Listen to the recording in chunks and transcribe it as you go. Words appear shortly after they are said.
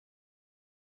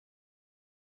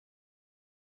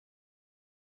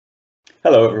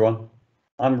Hello everyone,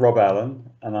 I'm Rob Allen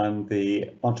and I'm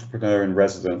the entrepreneur in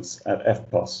residence at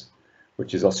Eftpos,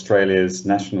 which is Australia's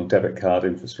national debit card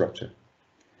infrastructure.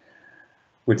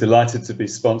 We're delighted to be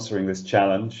sponsoring this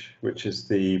challenge, which is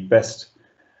the best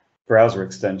browser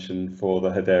extension for the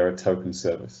Hedera token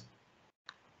service.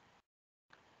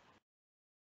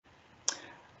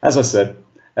 As I said,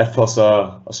 Eftpos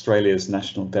are Australia's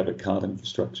national debit card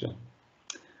infrastructure.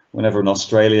 Whenever an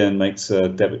Australian makes a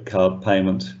debit card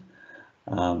payment,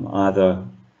 either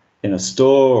in a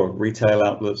store or retail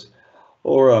outlet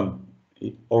or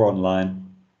online,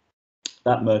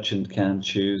 that merchant can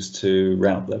choose to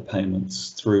route their payments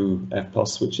through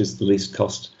Eftpos, which is the least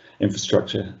cost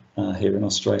infrastructure here in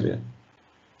Australia.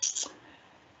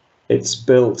 It's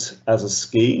built as a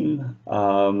scheme,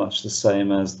 much the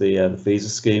same as the Visa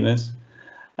scheme is,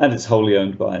 and it's wholly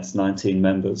owned by its 19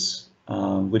 members,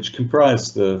 which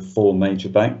comprise the 4 major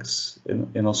banks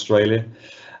in Australia,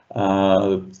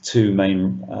 two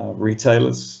main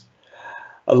retailers,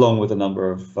 along with a number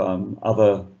of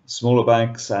other smaller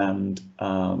banks and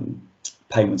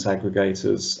payments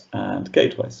aggregators and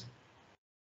gateways.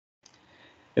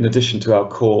 In addition to our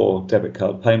core debit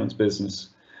card payments business,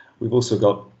 we've also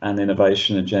got an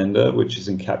innovation agenda, which is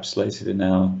encapsulated in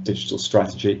our digital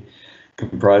strategy,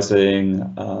 comprising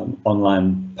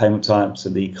online payment types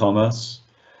and e-commerce,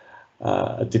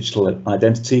 a digital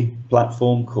identity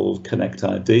platform called Connect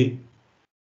ID,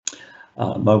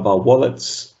 mobile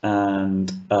wallets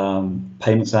and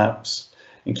payments apps,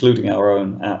 including our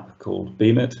own app called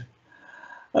Beamit,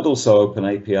 and also open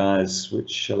APIs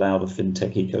which allow the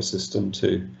fintech ecosystem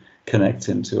to connect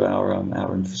into our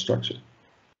infrastructure.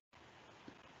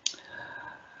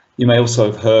 You may also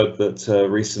have heard that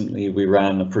recently we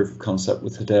ran a proof of concept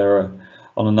with Hedera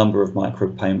on a number of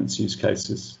micropayments use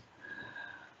cases.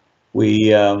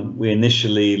 We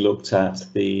initially looked at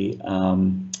the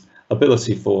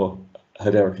ability for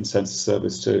Hedera Consensus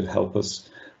Service to help us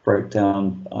break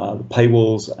down the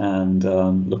paywalls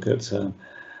and look at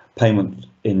payment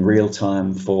in real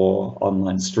time for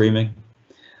online streaming.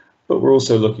 But we're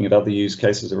also looking at other use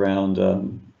cases around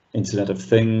Internet of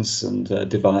Things and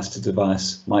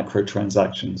device-to-device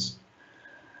microtransactions.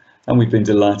 And we've been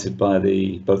delighted by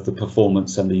both the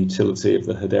performance and the utility of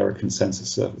the Hedera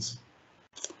Consensus Service.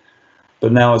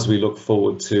 But now, as we look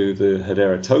forward to the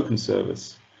Hedera token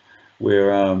service,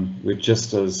 we're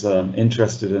just as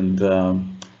interested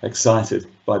and excited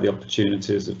by the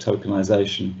opportunities of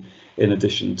tokenization, in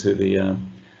addition to the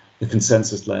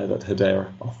consensus layer that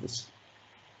Hedera offers.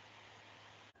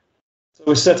 So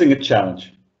we're setting a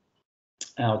challenge.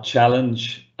 Our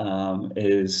challenge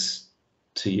is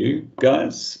to you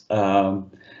guys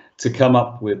to come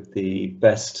up with the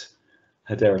best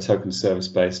Hedera token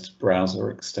service-based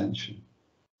browser extension.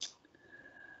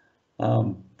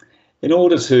 In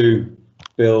order to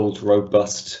build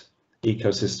robust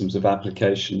ecosystems of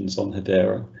applications on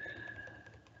Hedera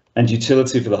and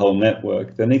utility for the whole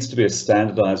network, there needs to be a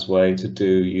standardized way to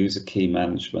do user key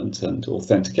management and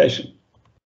authentication.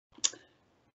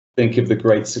 Think of the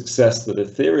great success that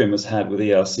Ethereum has had with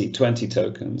ERC20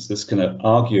 tokens. This can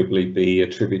arguably be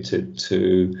attributed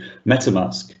to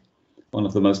Metamask, one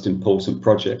of the most important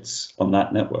projects on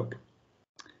that network.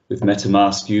 With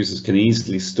Metamask, users can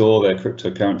easily store their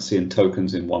cryptocurrency and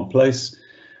tokens in one place.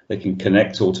 They can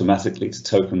connect automatically to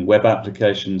token web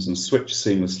applications and switch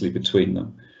seamlessly between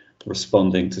them,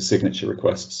 responding to signature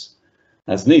requests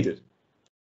as needed.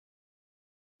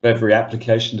 Every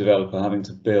application developer having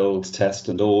to build, test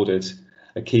and audit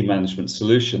a key management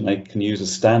solution, they can use a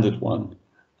standard one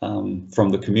from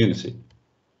the community.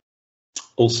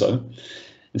 Also,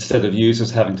 instead of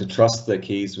users having to trust their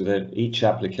keys with each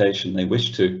application they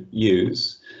wish to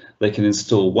use, they can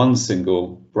install one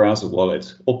single browser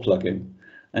wallet or plugin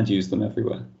and use them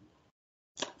everywhere.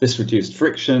 This reduced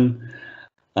friction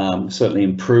certainly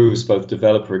improves both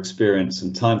developer experience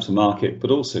and time to market,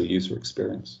 but also user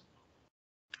experience.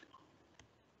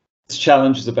 This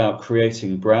challenge is about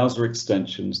creating browser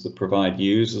extensions that provide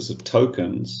users of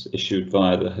tokens issued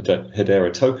via the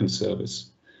Hedera token service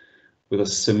with a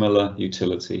similar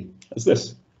utility as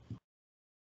this.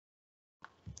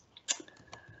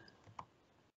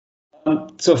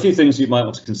 So a few things you might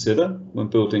want to consider when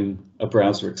building a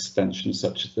browser extension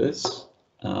such as this.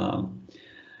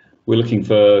 We're looking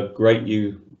for great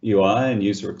UI and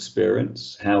user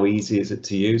experience. How easy is it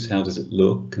to use? How does it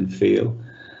look and feel?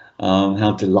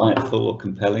 How delightful or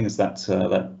compelling is that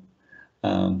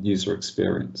user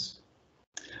experience?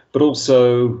 But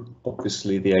also,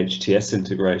 obviously, the HTS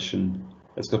integration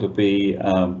has got to be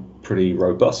pretty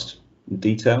robust and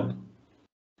detailed.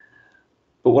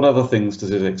 But what other things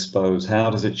does it expose? How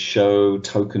does it show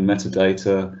token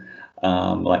metadata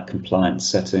like compliance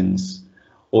settings,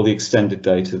 or the extended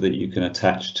data that you can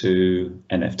attach to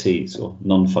NFTs or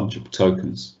non-fungible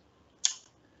tokens.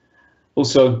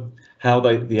 Also, how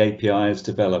the API is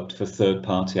developed for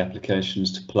third-party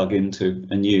applications to plug into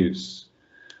and use.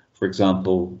 For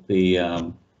example,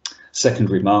 the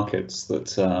secondary markets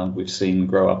that we've seen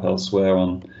grow up elsewhere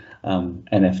on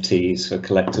NFTs for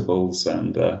collectibles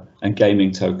and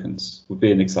gaming tokens would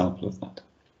be an example of that.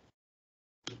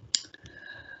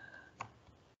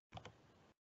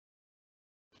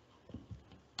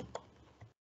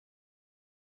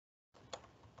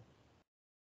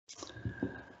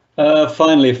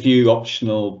 Finally, a few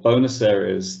optional bonus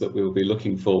areas that we'll be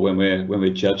looking for when we're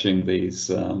judging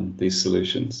these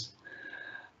solutions.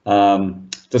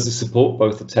 Does it support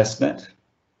both the testnet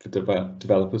for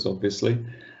developers, obviously,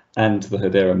 and the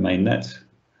Hedera mainnet?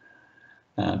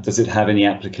 Does it have any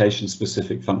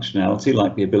application-specific functionality,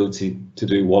 like the ability to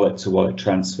do wallet-to-wallet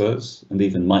transfers and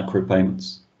even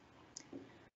micropayments?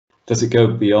 Does it go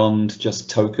beyond just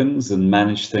tokens and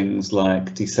manage things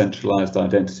like decentralized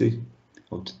identity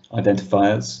or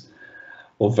identifiers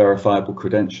or verifiable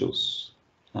credentials?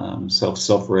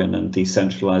 Self-sovereign and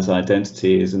decentralized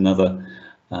identity is another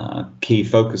key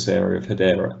focus area of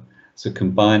Hedera. So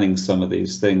combining some of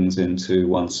these things into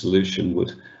one solution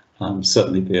would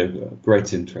certainly be of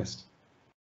great interest.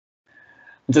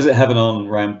 And does it have an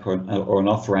on-ramp or an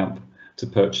off-ramp to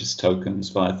purchase tokens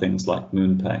via things like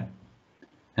MoonPay?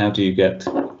 How do you get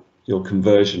your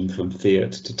conversion from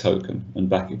fiat to token and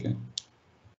back again?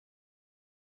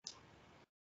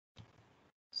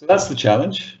 So that's the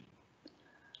challenge.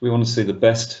 We want to see the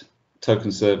best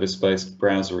token service-based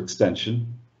browser extension.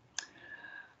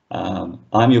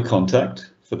 I'm your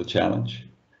contact for the challenge,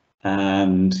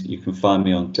 and you can find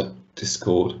me on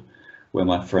Discord, where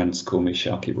my friends call me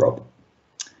Sharky Rob.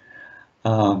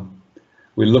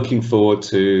 We're looking forward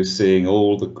to seeing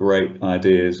all the great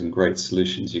ideas and great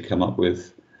solutions you come up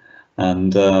with,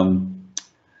 and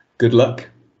good luck